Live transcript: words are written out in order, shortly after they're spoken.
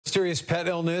Mysterious pet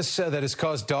illness that has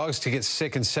caused dogs to get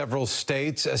sick in several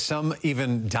states, some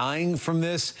even dying from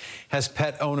this, has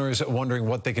pet owners wondering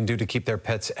what they can do to keep their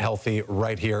pets healthy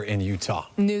right here in Utah.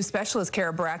 News specialist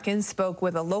Kara Bracken spoke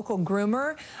with a local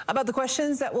groomer about the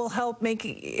questions that will help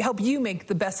you make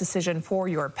the best decision for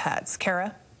your pets.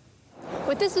 Kara?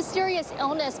 With this mysterious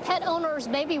illness, pet owners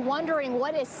may be wondering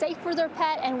what is safe for their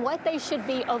pet and what they should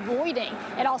be avoiding.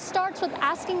 It all starts with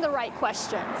asking the right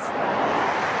questions.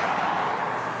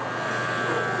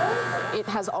 It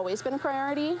has always been a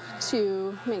priority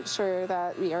to make sure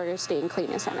that we are staying clean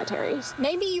and sanitary.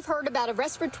 Maybe you've heard about a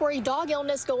respiratory dog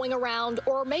illness going around,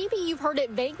 or maybe you've heard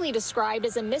it vaguely described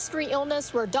as a mystery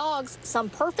illness where dogs, some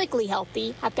perfectly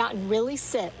healthy, have gotten really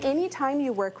sick. Anytime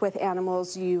you work with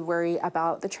animals, you worry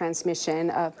about the transmission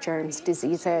of germs,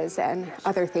 diseases, and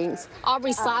other things.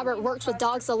 Aubrey Slabert works with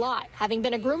dogs a lot, having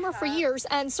been a groomer for years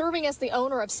and serving as the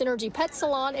owner of Synergy Pet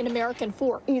Salon in American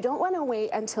Fork. You don't want to wait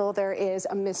until there is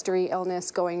a mystery illness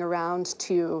going around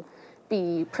to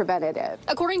be preventative.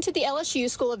 According to the LSU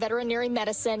School of Veterinary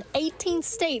Medicine, 18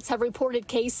 states have reported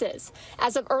cases.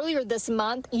 As of earlier this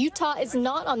month, Utah is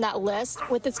not on that list,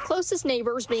 with its closest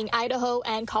neighbors being Idaho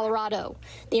and Colorado.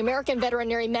 The American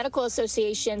Veterinary Medical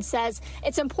Association says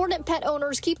it's important pet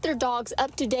owners keep their dogs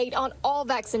up to date on all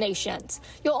vaccinations.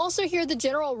 You'll also hear the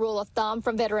general rule of thumb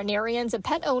from veterinarians and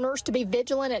pet owners to be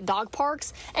vigilant at dog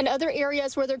parks and other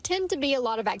areas where there tend to be a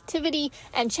lot of activity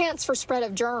and chance for spread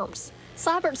of germs.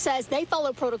 Slabert says they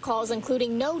follow protocols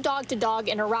including no dog-to-dog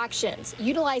interactions,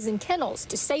 utilizing kennels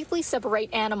to safely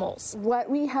separate animals. What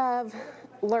we have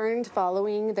learned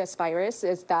following this virus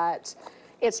is that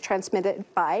it's transmitted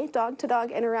by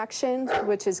dog-to-dog interaction,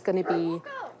 which is going to be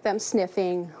them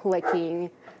sniffing,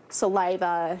 licking,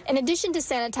 saliva. In addition to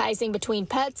sanitizing between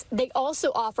pets, they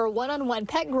also offer one-on-one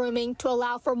pet grooming to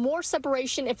allow for more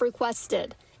separation if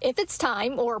requested. If it's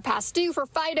time or past due for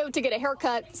Fido to get a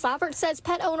haircut, Slabert says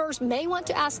pet owners may want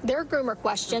to ask their groomer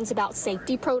questions about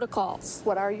safety protocols.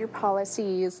 What are your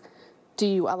policies? Do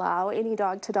you allow any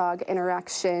dog-to-dog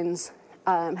interactions?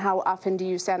 How often do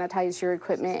you sanitize your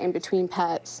equipment in between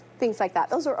pets? Things like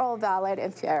that. Those are all valid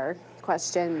and fair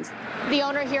questions. The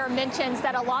owner here mentions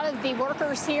that a lot of the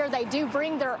workers here, they do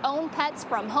bring their own pets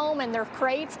from home in their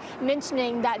crates,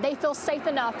 mentioning that they feel safe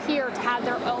enough here to have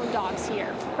their own dogs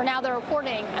here. For now, they're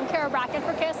reporting. I'm Kara Bracken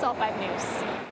for KSL 5 News.